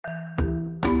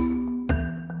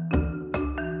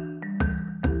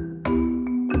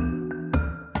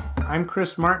I'm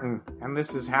Chris Martin, and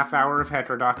this is Half Hour of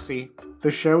Heterodoxy. The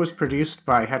show is produced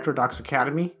by Heterodox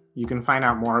Academy. You can find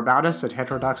out more about us at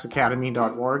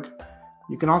heterodoxacademy.org.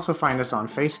 You can also find us on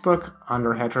Facebook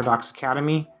under Heterodox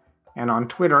Academy and on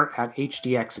Twitter at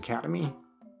HDX Academy.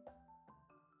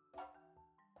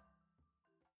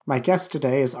 My guest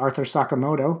today is Arthur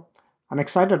Sakamoto. I'm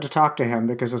excited to talk to him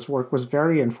because his work was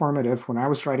very informative when I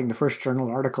was writing the first journal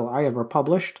article I ever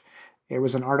published. It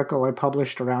was an article I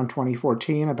published around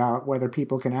 2014 about whether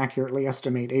people can accurately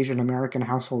estimate Asian American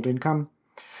household income.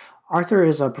 Arthur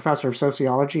is a professor of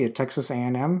sociology at Texas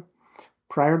A&M.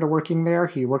 Prior to working there,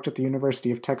 he worked at the University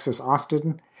of Texas,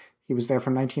 Austin. He was there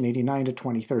from 1989 to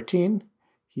 2013.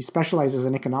 He specializes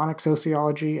in economic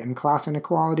sociology and class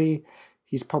inequality.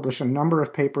 He's published a number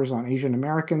of papers on Asian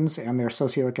Americans and their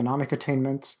socioeconomic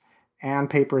attainments, and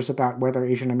papers about whether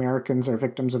Asian Americans are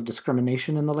victims of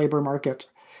discrimination in the labor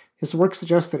market. His work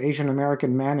suggests that Asian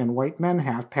American men and white men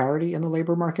have parity in the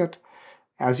labor market.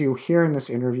 As you'll hear in this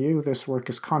interview, this work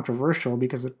is controversial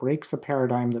because it breaks the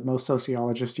paradigm that most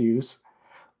sociologists use.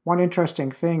 One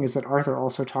interesting thing is that Arthur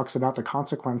also talks about the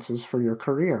consequences for your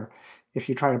career if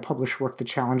you try to publish work that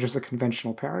challenges the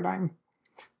conventional paradigm.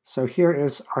 So here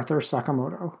is Arthur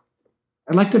Sakamoto.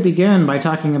 I'd like to begin by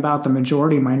talking about the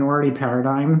majority-minority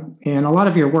paradigm. In a lot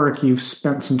of your work, you've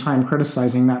spent some time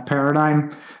criticizing that paradigm.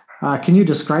 Can you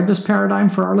describe this paradigm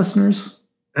for our listeners?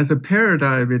 As a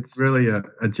paradigm, it's really a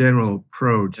general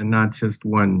approach and not just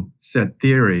one set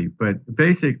theory. But the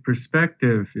basic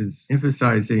perspective is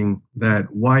emphasizing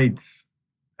that whites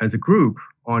as a group,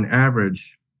 on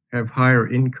average, have higher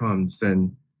incomes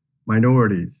than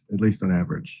minorities, at least on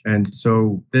average. And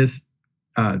so this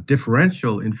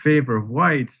differential in favor of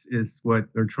whites is what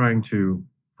they're trying to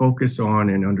focus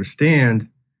on and understand.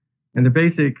 And the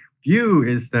basic view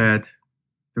is that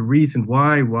the reason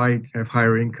why whites have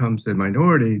higher incomes than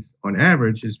minorities on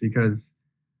average is because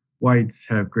whites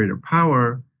have greater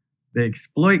power. They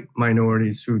exploit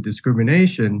minorities through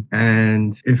discrimination.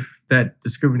 And if that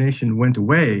discrimination went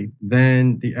away,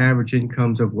 then the average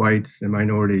incomes of whites and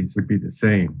minorities would be the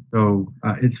same. So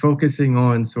it's focusing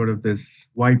on sort of this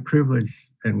white privilege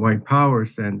and white power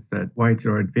sense that whites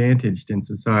are advantaged in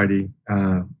society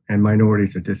and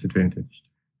minorities are disadvantaged.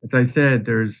 As I said,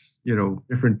 there's,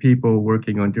 different people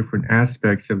working on different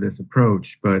aspects of this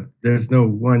approach, but there's no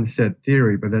one set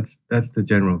theory, but that's the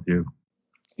general view.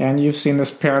 And you've seen this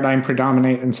paradigm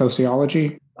predominate in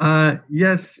sociology?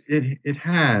 Yes, it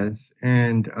has.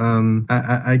 And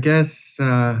I guess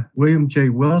William J.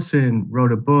 Wilson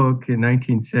wrote a book in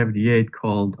 1978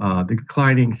 called The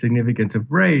Declining Significance of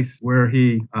Race, where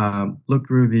he looked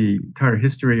through the entire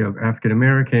history of African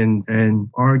Americans and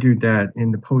argued that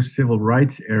in the post-civil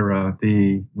rights era,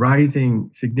 the rising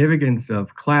significance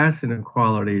of class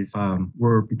inequalities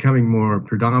were becoming more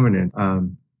predominant.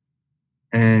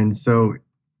 And so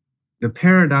the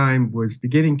paradigm was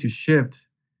beginning to shift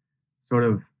sort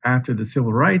of after the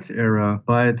civil rights era,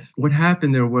 but what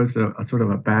happened there was a sort of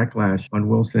a backlash on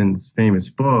Wilson's famous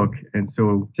book. And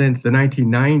so since the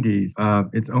 1990s,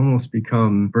 it's almost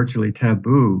become virtually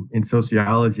taboo in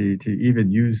sociology to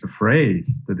even use the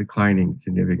phrase, the declining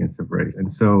significance of race.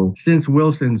 And so since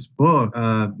Wilson's book,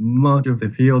 much of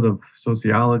the field of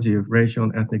sociology of racial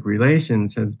and ethnic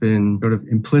relations has been sort of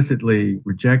implicitly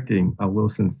rejecting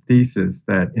Wilson's thesis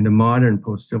that in the modern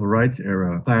post-civil rights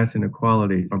era, class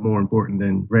inequalities are more important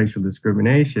than racial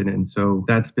discrimination. And so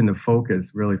that's been the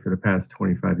focus really for the past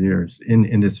 25 years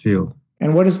in this field.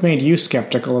 And what has made you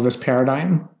skeptical of this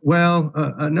paradigm? Well,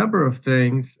 a number of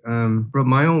things. From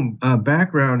my own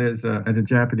background as a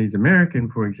Japanese American,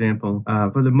 for example,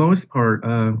 for the most part,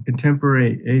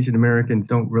 contemporary Asian Americans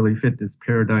don't really fit this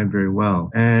paradigm very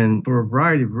well. And for a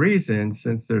variety of reasons,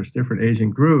 since there's different Asian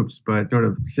groups, but sort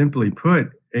of simply put,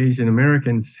 Asian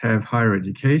Americans have higher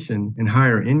education and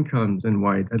higher incomes than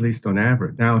white, at least on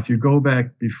average. Now, if you go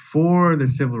back before the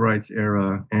civil rights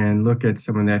era and look at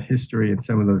some of that history and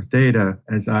some of those data,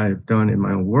 as I've done in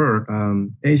my own work,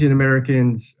 Asian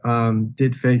Americans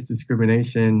did face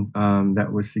discrimination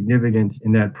that was significant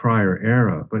in that prior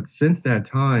era. But since that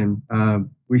time,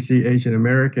 we see Asian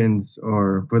Americans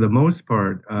are, for the most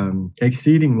part,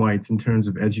 exceeding whites in terms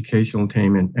of educational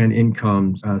attainment and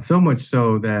incomes, so much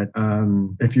so that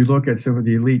if you look at some of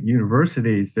the elite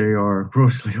universities, they are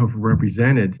grossly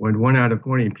overrepresented. When 1 out of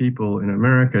 20 people in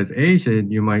America is Asian,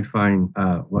 you might find,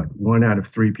 1 out of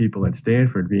 3 people at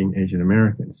Stanford being Asian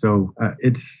American. So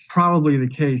it's probably the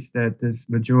case that this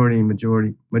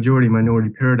majority-minority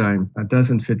paradigm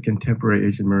doesn't fit contemporary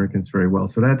Asian Americans very well.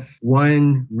 So that's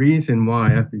one reason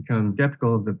why have become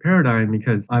skeptical of the paradigm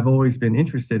because I've always been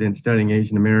interested in studying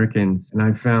Asian Americans, and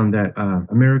I've found that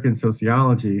American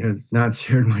sociology has not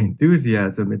shared my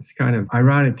enthusiasm. It's kind of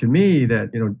ironic to me that,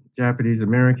 Japanese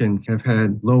Americans have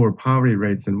had lower poverty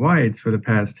rates than whites for the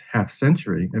past half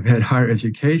century, have had higher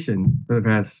education for the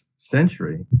past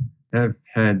century, have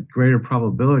had greater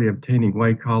probability of obtaining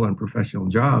white-collar and professional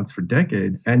jobs for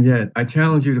decades. And yet, I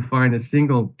challenge you to find a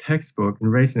single textbook in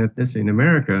race and ethnicity in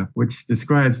America which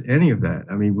describes any of that.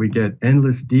 I mean, we get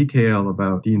endless detail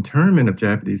about the internment of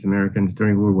Japanese Americans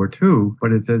during World War II,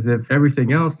 but it's as if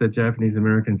everything else that Japanese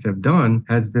Americans have done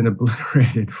has been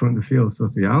obliterated from the field of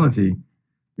sociology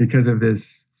because of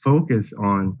this focus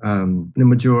on the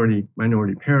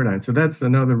majority-minority paradigm. So that's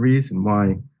another reason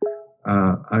why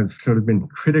I've sort of been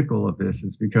critical of this,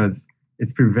 is because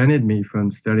it's prevented me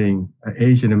from studying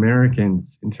Asian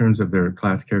Americans in terms of their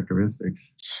class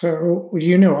characteristics. So, do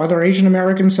you know other Asian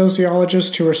American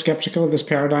sociologists who are skeptical of this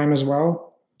paradigm as well?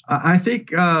 I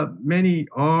think many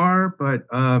are, but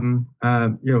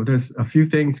there's a few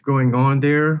things going on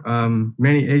there.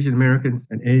 Many Asian Americans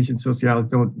and Asian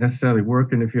sociologists don't necessarily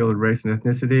work in the field of race and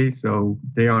ethnicity, so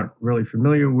they aren't really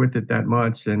familiar with it that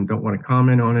much and don't want to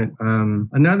comment on it.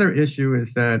 Another issue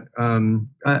is that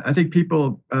I think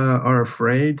people are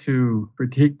afraid to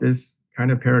critique this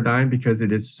kind of paradigm because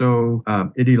it is so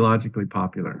ideologically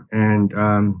popular. And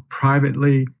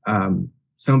privately,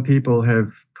 some people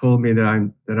have told me that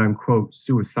I'm quote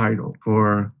suicidal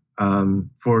for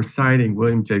citing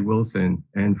William J. Wilson,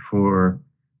 and for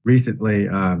recently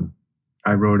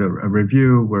I wrote a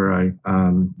review where I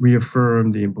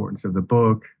reaffirmed the importance of the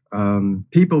book.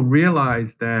 People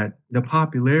realize that the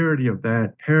popularity of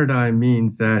that paradigm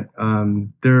means that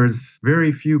there's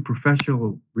very few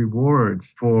professional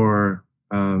rewards for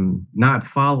not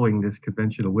following this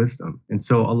conventional wisdom. And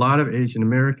so a lot of Asian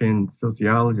American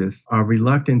sociologists are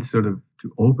reluctant to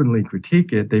openly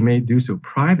critique it. They may do so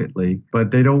privately,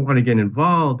 but they don't want to get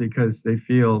involved because they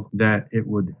feel that it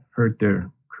would hurt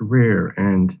their career.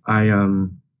 And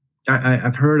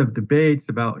I've heard of debates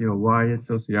about, why is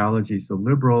sociology so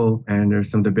liberal? And there's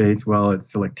some debates, well,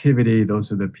 it's selectivity.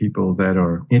 Those are the people that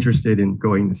are interested in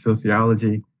going to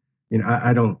sociology.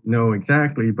 I don't know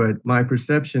exactly, but my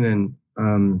perception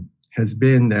has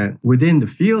been that within the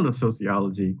field of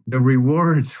sociology, the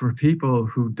rewards for people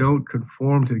who don't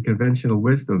conform to the conventional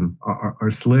wisdom are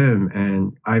slim.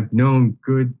 And I've known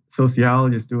good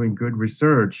sociologists doing good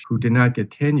research who did not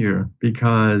get tenure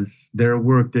because their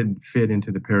work didn't fit into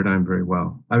the paradigm very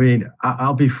well. I mean,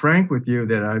 I'll be frank with you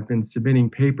that I've been submitting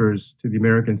papers to the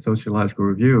American Sociological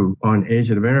Review on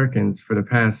Asian Americans for the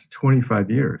past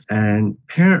 25 years. And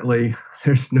apparently,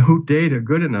 there's no data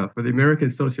good enough for the American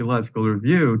Sociological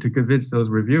Review to convince those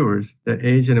reviewers that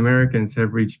Asian Americans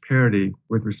have reached parity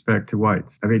with respect to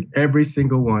whites. I mean, every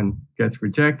single one gets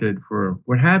rejected. For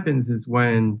what happens is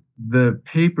when the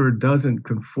paper doesn't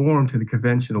conform to the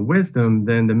conventional wisdom,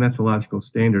 then the methodological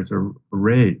standards are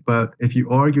raised. But if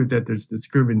you argue that there's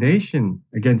discrimination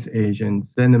against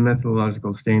Asians, then the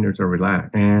methodological standards are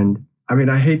relaxed. And I mean,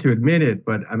 I hate to admit it,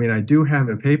 but I mean, I do have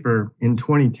a paper in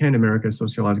 2010 American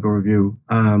Sociological Review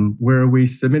where we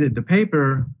submitted the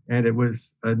paper, and it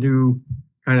was a new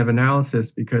kind of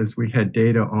analysis because we had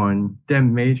data on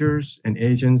STEM majors, and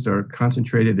Asians are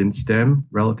concentrated in STEM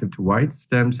relative to whites.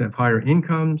 STEMs have higher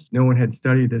incomes. No one had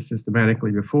studied this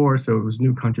systematically before, so it was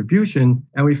new contribution.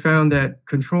 And we found that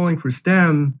controlling for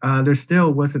STEM, there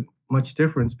still wasn't much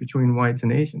difference between whites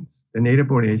and Asians. The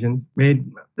native-born Asians made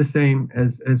the same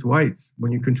as whites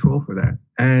when you control for that.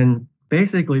 And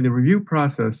basically, the review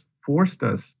process forced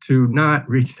us to not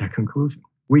reach that conclusion.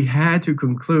 We had to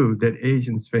conclude that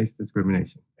Asians face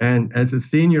discrimination. And as a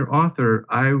senior author,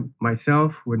 I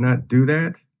myself would not do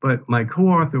that, but my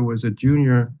co-author was a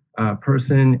junior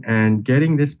person, and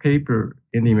getting this paper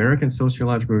in the American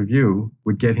Sociological Review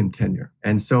would get him tenure.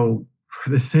 And so for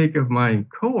the sake of my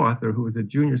co-author, who was a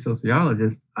junior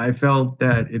sociologist, I felt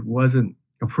that it wasn't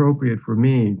appropriate for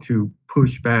me to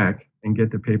push back and get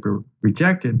the paper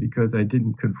rejected because I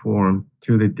didn't conform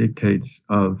to the dictates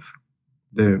of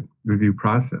the review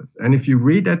process. And if you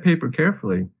read that paper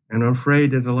carefully, and I'm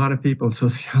afraid there's a lot of people in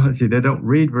sociology that don't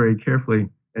read very carefully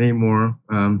anymore,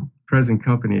 present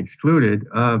company excluded,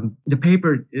 the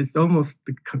paper is almost,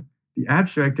 the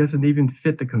abstract doesn't even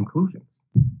fit the conclusions.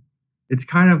 It's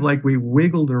kind of like we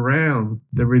wiggled around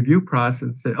the review process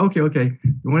and said, okay,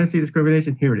 you want to see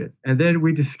discrimination? Here it is. And then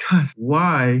we discuss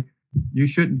why you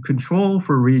shouldn't control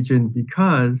for region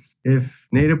because if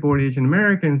native-born Asian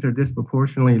Americans are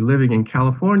disproportionately living in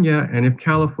California, and if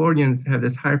Californians have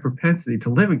this high propensity to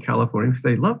live in California because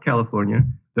they love California,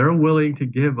 they're willing to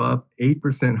give up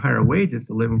 8% higher wages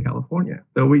to live in California.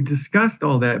 So we discussed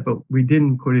all that, but we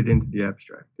didn't put it into the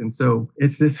abstract. And so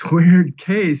it's this weird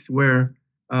case where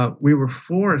we were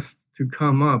forced to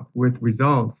come up with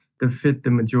results that fit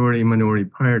the majority-minority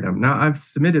paradigm. Now, I've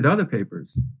submitted other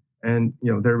papers, and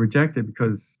they're rejected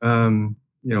because for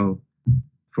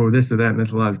this or that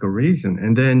methodological reason.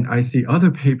 And then I see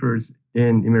other papers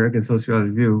in American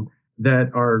Sociology Review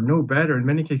that are no better, in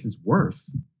many cases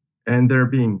worse, and they're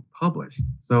being published.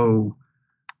 So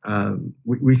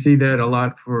we see that a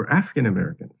lot for African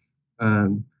Americans.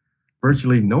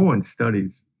 Virtually no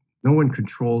one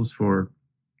controls for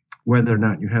whether or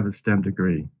not you have a STEM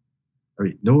degree. I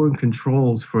mean, no one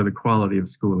controls for the quality of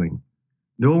schooling.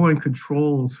 No one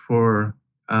controls for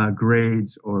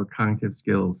grades or cognitive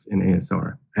skills in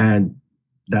ASR. And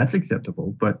that's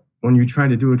acceptable. But when you try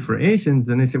to do it for Asians,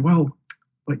 then they say, well,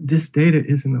 but this data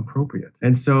isn't appropriate.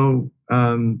 And so,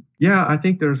 I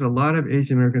think there's a lot of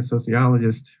Asian American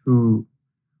sociologists who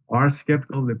are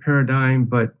skeptical of the paradigm,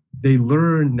 but they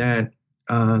learn that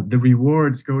the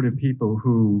rewards go to people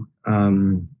who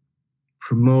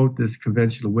promote this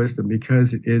conventional wisdom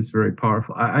because it is very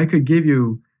powerful. I could give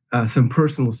you some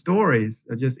personal stories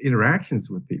of just interactions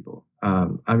with people.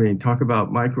 Talk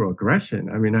about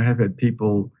microaggression. I have had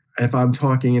people, if I'm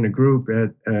talking in a group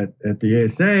at the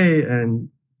ASA, and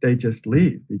they just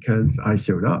leave because I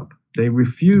showed up. They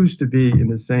refuse to be in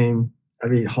the same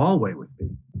hallway with me.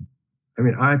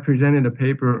 I presented a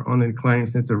paper on the declining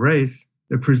sense of race.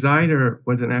 The presider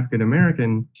was an African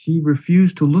American. He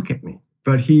refused to look at me,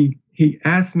 but he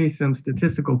asked me some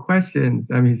statistical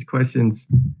questions. His questions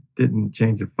didn't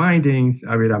change the findings.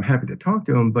 I'm happy to talk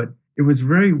to him, but it was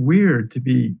very weird to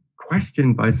be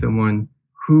questioned by someone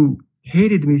who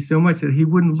hated me so much that he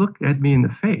wouldn't look at me in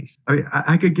the face.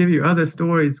 I could give you other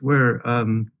stories where,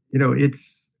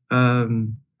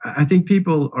 I think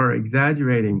people are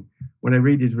exaggerating when I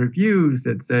read these reviews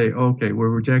that say, okay, we're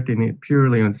rejecting it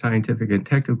purely on scientific and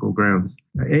technical grounds.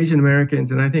 Asian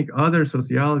Americans, and I think other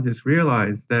sociologists,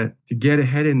 realize that to get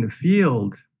ahead in the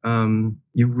field,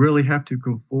 you really have to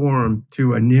conform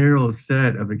to a narrow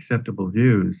set of acceptable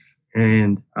views.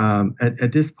 And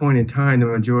at this point in time, the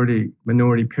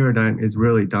majority-minority paradigm is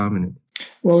really dominant.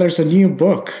 Well, there's a new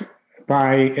book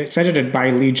it's edited by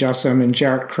Lee Jussim and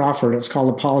Jarrett Crawford. It's called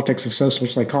The Politics of Social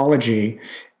Psychology.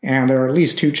 And there are at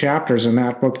least 2 chapters in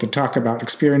that book that talk about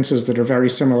experiences that are very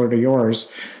similar to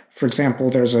yours. For example,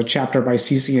 there's a chapter by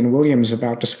Cece and Williams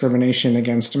about discrimination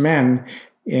against men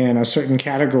in a certain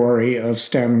category of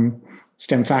STEM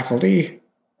faculty,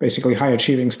 basically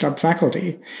high-achieving STEM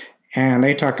faculty. And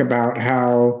they talk about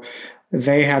how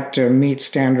they had to meet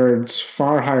standards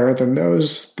far higher than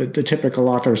those that the typical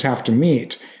authors have to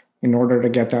meet in order to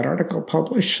get that article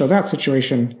published. So that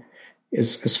situation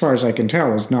is, as far as I can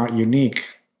tell, is not unique.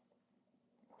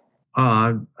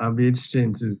 I'll be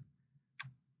interested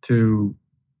to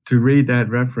read that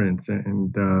reference.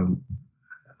 And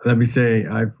let me say,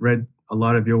 I've read a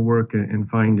lot of your work and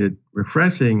find it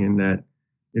refreshing in that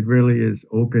it really is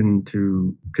open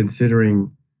to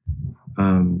considering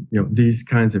these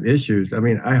kinds of issues.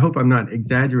 I hope I'm not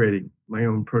exaggerating my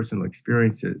own personal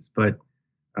experiences, but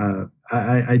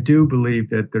I do believe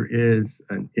that there is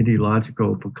an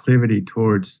ideological proclivity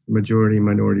towards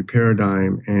majority-minority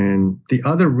paradigm. And the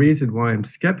other reason why I'm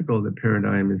skeptical of the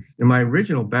paradigm is, my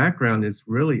original background is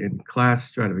really in class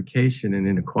stratification and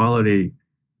inequality,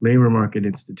 labor market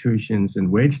institutions, and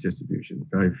wage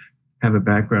distributions. I have a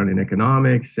background in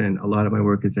economics, and a lot of my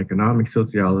work is economic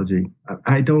sociology.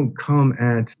 I don't come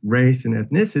at race and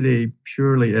ethnicity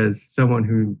purely as someone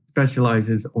who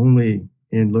specializes only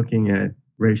in looking at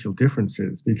racial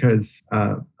differences, because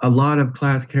a lot of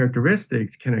class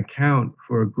characteristics can account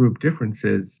for group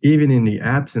differences, even in the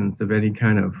absence of any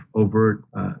kind of overt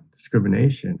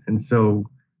discrimination. And so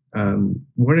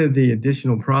one of the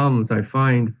additional problems I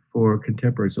find for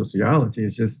contemporary sociology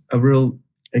is just a real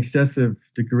excessive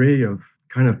degree of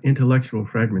kind of intellectual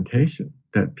fragmentation,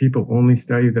 that people only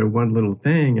study their one little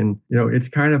thing. And, it's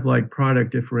kind of like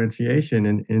product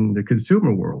differentiation in the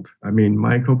consumer world.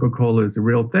 My Coca-Cola is a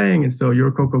real thing, and so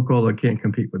your Coca-Cola can't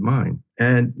compete with mine.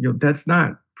 And, that's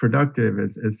not productive.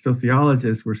 As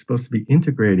sociologists, we're supposed to be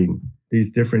integrating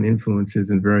these different influences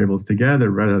and variables together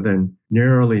rather than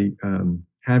narrowly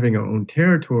having our own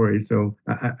territory. So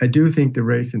I do think the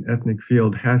race and ethnic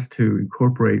field has to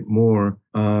incorporate more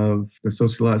of the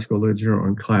sociological literature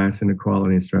on class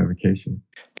inequality and stratification.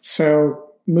 So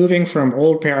moving from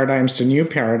old paradigms to new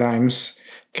paradigms,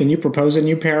 Can you propose a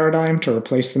new paradigm to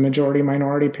replace the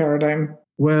majority-minority paradigm?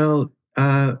 Well,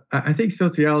 I think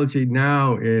sociology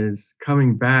now is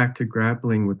coming back to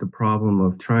grappling with the problem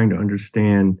of trying to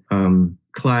understand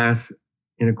class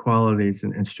inequalities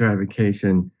and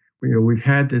stratification. We've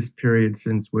had this period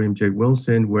since William J.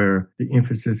 Wilson where the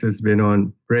emphasis has been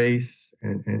on race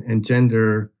and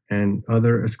gender and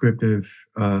other ascriptive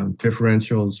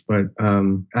differentials. But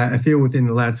I feel within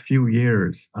the last few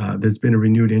years, there's been a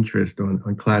renewed interest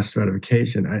on class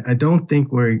stratification. I don't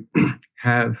think we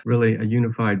have really a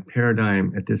unified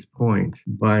paradigm at this point,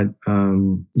 but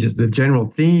just the general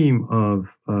theme of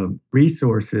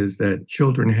resources that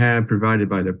children have provided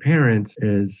by their parents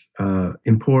is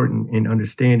important in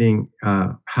understanding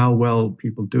how well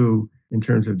people do in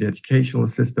terms of the educational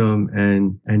system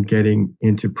and getting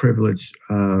into privileged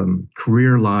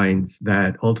career lines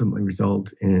that ultimately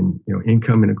result in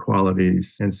income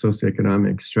inequalities and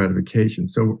socioeconomic stratification.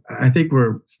 So I think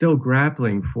we're still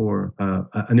grappling for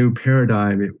a new paradigm.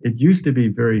 It used to be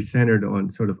very centered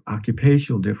on sort of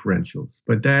occupational differentials,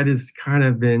 but that has kind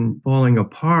of been falling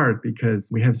apart because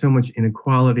we have so much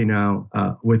inequality now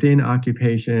within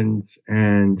occupations,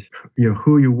 and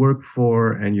who you work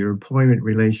for and your employment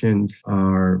relations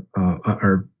are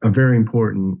very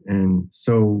important. And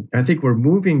so I think we're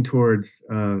moving towards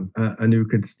a new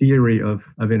theory of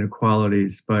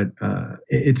inequalities, but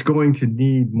it's going to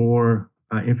need more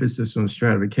emphasis on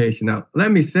stratification. Now,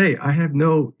 let me say, I have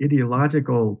no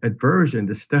ideological aversion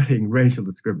to studying racial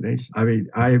discrimination. I mean,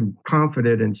 I am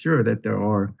confident and sure that there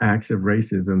are acts of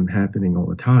racism happening all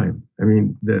the time. I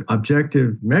mean, the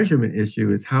objective measurement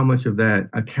issue is how much of that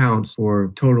accounts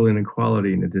for total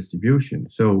inequality in the distribution.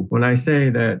 So when I say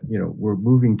that, we're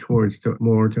moving towards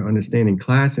more to understanding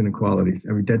class inequalities,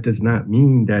 I mean, that does not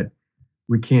mean that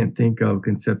we can't think of,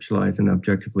 conceptualize, and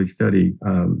objectively study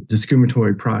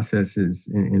discriminatory processes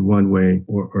in one way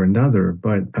or another.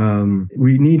 But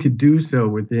we need to do so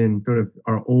within sort of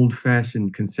our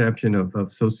old-fashioned conception of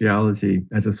sociology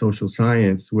as a social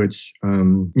science, which,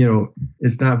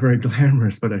 is not very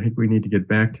glamorous, but I think we need to get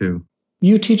back to.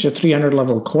 You teach a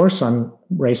 300-level course on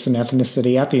race and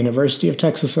ethnicity at the University of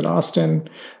Texas at Austin.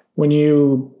 When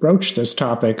you broach this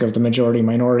topic of the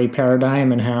majority-minority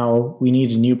paradigm and how we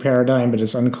need a new paradigm, but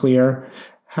it's unclear,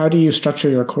 how do you structure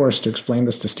your course to explain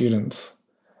this to students?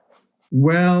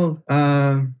 Well,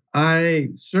 I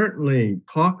certainly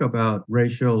talk about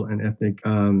racial and ethnic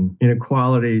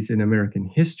inequalities in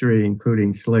American history,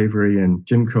 including slavery and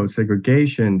Jim Crow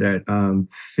segregation, that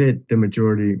fit the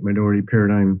majority-minority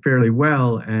paradigm fairly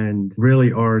well and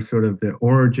really are sort of the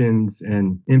origins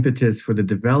and impetus for the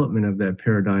development of that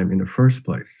paradigm in the first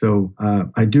place. So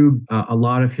I do a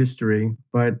lot of history,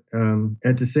 but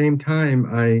at the same time,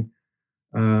 I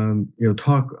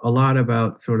talk a lot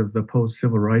about sort of the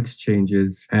post-civil rights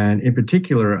changes. And in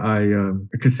particular, I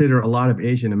consider a lot of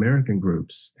Asian American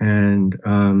groups. And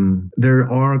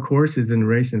there are courses in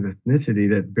race and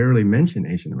ethnicity that barely mention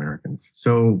Asian Americans.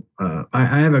 So I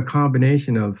have a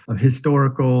combination of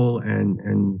historical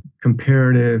and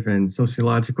comparative and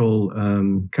sociological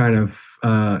kind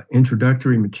of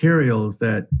introductory materials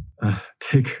that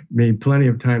take me plenty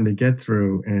of time to get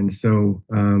through. And so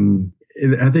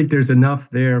I think there's enough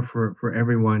there for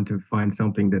everyone to find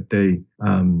something that they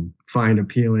find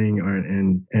appealing,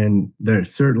 and they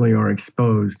certainly are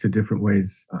exposed to different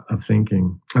ways of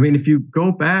thinking. I mean, if you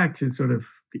go back to sort of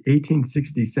the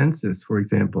 1860 census, for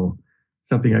example,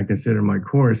 something I consider in my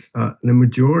course, the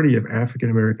majority of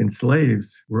African-American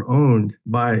slaves were owned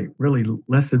by really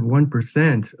less than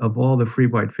 1% of all the free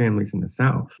white families in the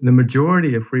South. The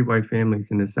majority of free white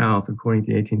families in the South, according to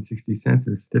the 1860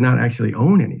 census, did not actually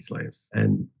own any slaves.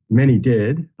 And many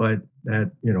did, but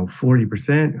that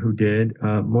 40% who did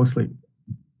mostly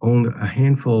owned a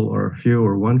handful or a few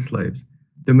or one slaves.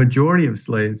 The majority of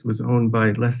slaves was owned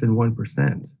by less than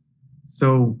 1%.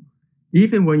 So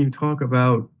even when you talk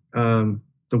about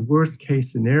the worst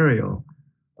case scenario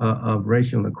of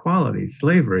racial inequality,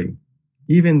 slavery,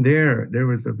 even there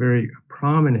was a very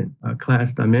prominent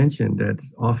class dimension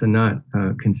that's often not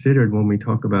considered when we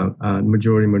talk about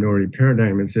majority-minority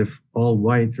paradigm, as if all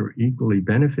whites are equally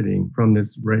benefiting from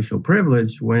this racial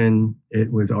privilege, when it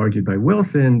was argued by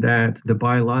Wilson that the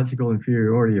biological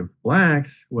inferiority of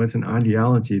blacks was an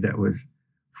ideology that was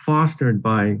fostered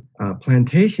by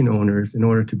plantation owners in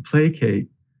order to placate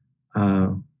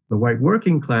the white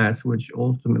working class, which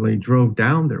ultimately drove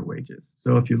down their wages.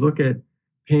 So if you look at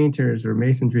painters or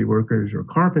masonry workers or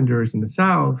carpenters in the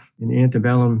South in the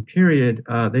antebellum period,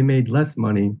 they made less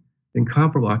money than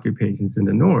comparable occupations in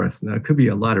the North. Now, there could be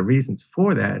a lot of reasons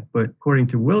for that, but according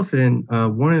to Wilson,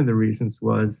 one of the reasons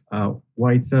was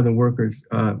white Southern workers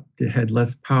had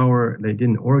less power, they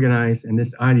didn't organize, and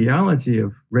this ideology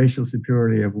of racial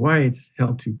superiority of whites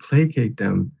helped to placate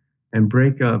them and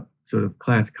break up sort of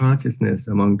class consciousness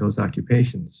among those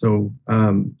occupations. So,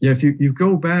 if you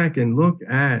go back and look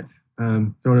at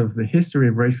sort of the history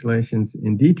of race relations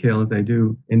in detail, as I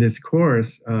do in this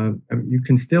course, you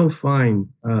can still find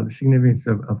the significance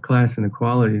of class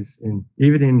inequalities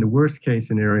even in the worst case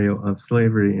scenario of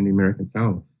slavery in the American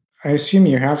South. I assume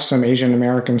you have some Asian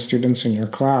American students in your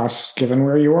class. Given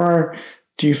where you are,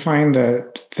 do you find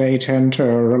that they tend to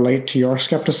relate to your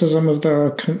skepticism of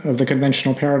the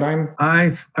conventional paradigm?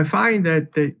 I find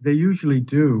that they usually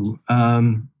do,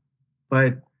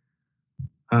 but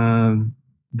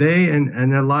they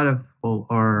and a lot of people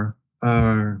are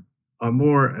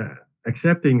more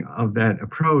accepting of that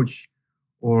approach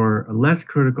or less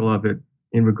critical of it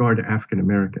in regard to African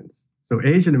Americans. So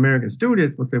Asian American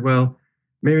students will say, well,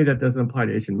 maybe that doesn't apply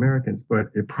to Asian Americans, but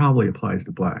it probably applies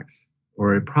to blacks,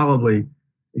 or it probably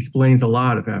explains a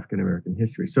lot of African American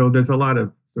history. So there's a lot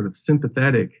of sort of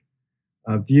sympathetic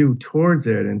view towards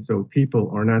it, and so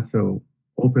people are not so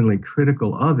openly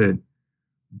critical of it.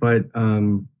 But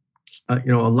a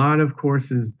lot of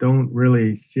courses don't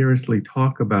really seriously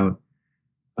talk about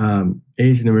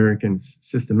Asian Americans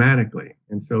systematically,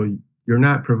 and so you're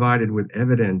not provided with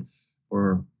evidence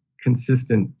or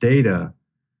consistent data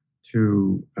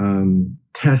to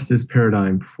test this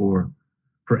paradigm for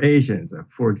Asians.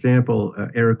 For example,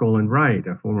 Eric Olin Wright,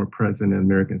 a former president of the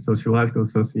American Sociological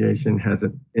Association, has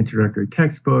an introductory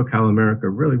textbook, How America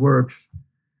Really Works,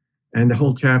 and the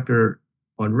whole chapter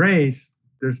on race,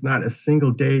 there's not a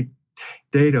single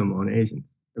datum on Asians.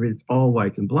 I mean, it's all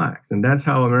whites and blacks, and that's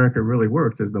how America really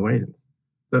works. There's no Asians.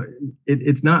 So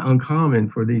it's not uncommon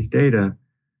for these data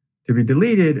to be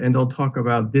deleted, and they'll talk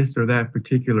about this or that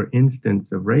particular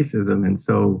instance of racism. And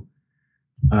so,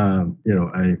 a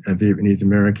Vietnamese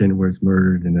American was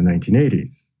murdered in the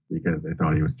 1980s because they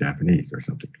thought he was Japanese or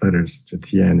something. Letters to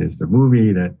Tien is the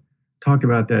movie that talked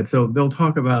about that. So they'll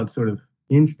talk about sort of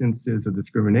instances of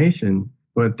discrimination,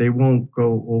 but they won't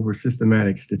go over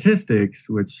systematic statistics,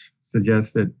 which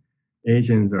suggests that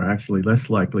Asians are actually less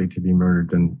likely to be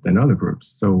murdered than other groups.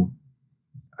 So,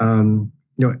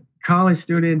 college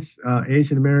students,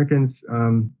 Asian Americans,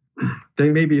 they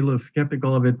may be a little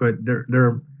skeptical of it, but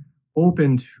they're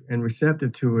open and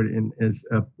receptive to it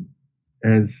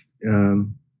as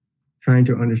trying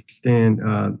to understand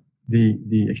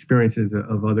the experiences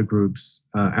of other groups,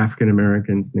 African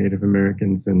Americans, Native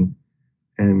Americans, and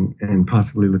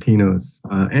possibly Latinos.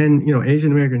 And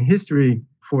Asian American history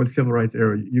for the Civil Rights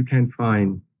era, you can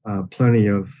find plenty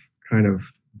of kind of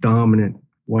dominant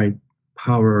white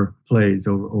power plays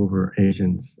over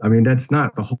Asians. I mean, that's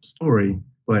not the whole story,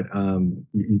 but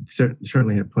you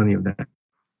certainly have plenty of that.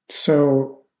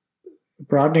 So,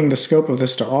 broadening the scope of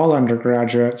this to all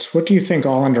undergraduates, what do you think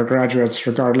all undergraduates,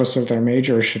 regardless of their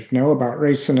major, should know about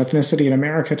race and ethnicity in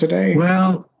America today?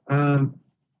 Well, I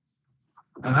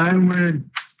would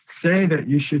say that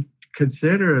you should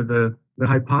consider the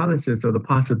hypothesis or the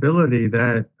possibility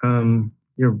that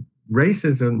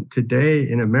racism today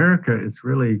in America is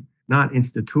really not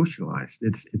institutionalized.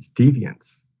 It's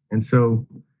deviance. And so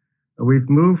we've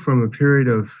moved from a period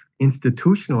of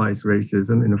institutionalized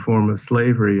racism in the form of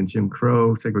slavery and Jim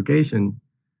Crow segregation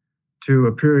to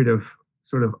a period of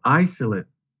sort of isolate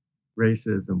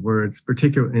racism, where it's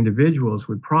particular individuals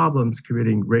with problems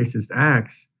committing racist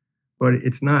acts, but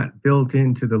it's not built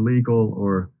into the legal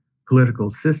or political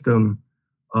system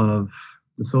of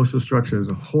the social structure as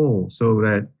a whole. So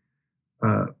that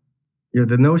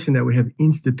the notion that we have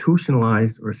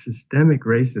institutionalized or systemic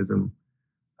racism,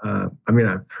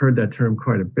 I've heard that term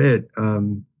quite a bit.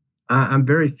 I'm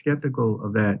very skeptical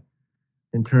of that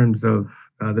in terms of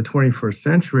the 21st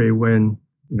century when,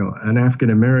 an African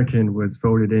American was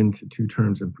voted into 2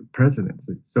 terms of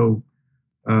presidency. So,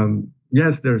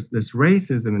 yes, there's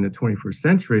racism in the 21st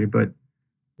century, but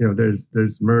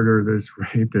there's murder, there's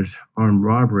rape, there's armed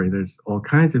robbery, there's all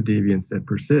kinds of deviance that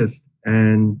persist.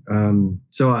 And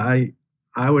so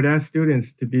I would ask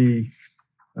students to be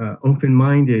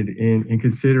open-minded in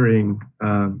considering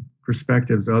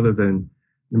perspectives other than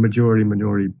the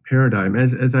majority-minority paradigm,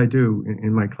 as I do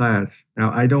in my class.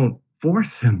 Now, I don't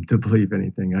force them to believe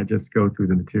anything. I just go through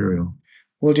the material.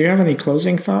 Well, do you have any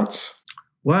closing thoughts?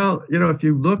 Well, if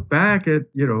you look back at,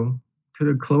 to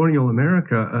the colonial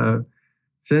America,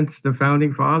 since the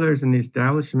founding fathers and the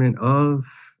establishment of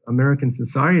American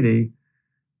society,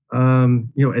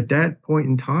 at that point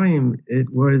in time, it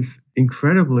was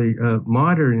incredibly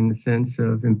modern in the sense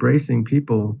of embracing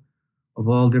people of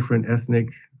all different ethnic,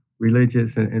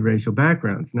 religious, and racial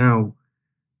backgrounds. Now,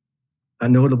 a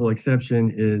notable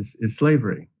exception is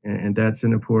slavery, and that's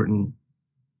an important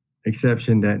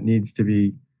exception that needs to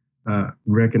be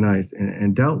recognized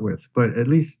and dealt with. But at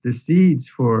least the seeds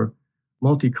for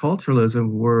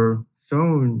multiculturalism were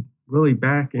sown really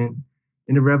back in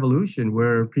the revolution,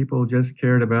 where people just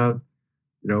cared about,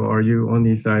 are you on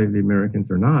the side of the Americans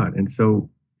or not? And so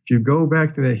if you go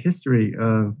back to that history,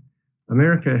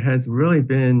 America has really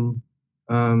been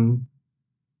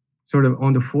sort of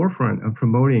on the forefront of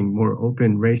promoting more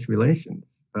open race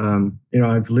relations.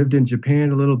 I've lived in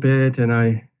Japan a little bit, and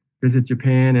I visit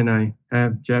Japan, and I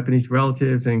have Japanese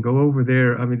relatives and go over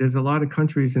there. I mean, there's a lot of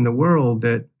countries in the world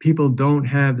that people don't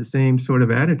have the same sort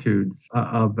of attitudes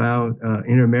about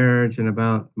intermarriage and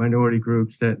about minority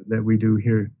groups that we do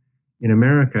here in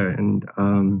America.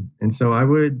 And so I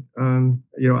would,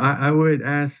 I would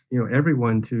ask,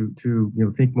 everyone to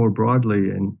think more broadly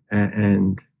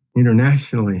and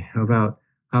internationally about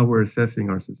how we're assessing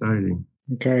our society.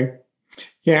 Okay.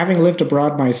 Yeah, having lived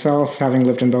abroad myself, having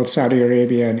lived in both Saudi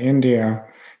Arabia and India,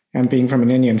 and being from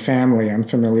an Indian family, I'm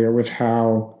familiar with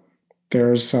how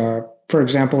there's, for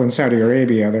example, in Saudi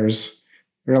Arabia, there's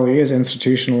really is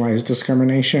institutionalized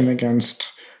discrimination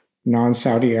against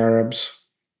non-Saudi Arabs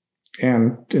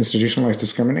and institutionalized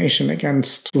discrimination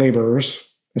against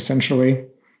laborers, essentially.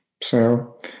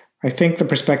 So I think the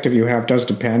perspective you have does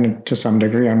depend to some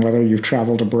degree on whether you've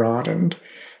traveled abroad and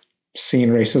seen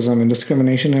racism and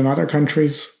discrimination in other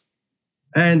countries.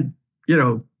 And,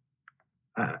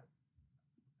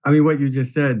 I mean, what you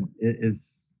just said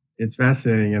is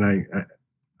fascinating, and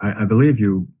I believe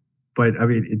you. But I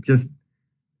mean, it just,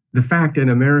 the fact that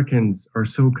Americans are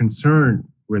so concerned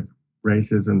with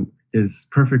racism is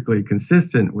perfectly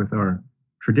consistent with our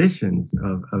traditions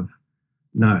of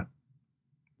not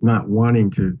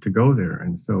wanting to go there.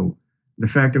 And so the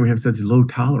fact that we have such low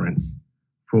tolerance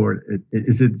for it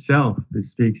is itself, it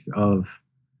speaks of,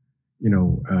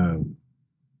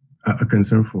 a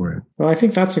concern for it. Well, I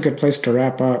think that's a good place to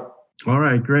wrap up. All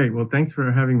right, great. Well, thanks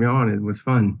for having me on. It was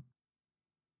fun.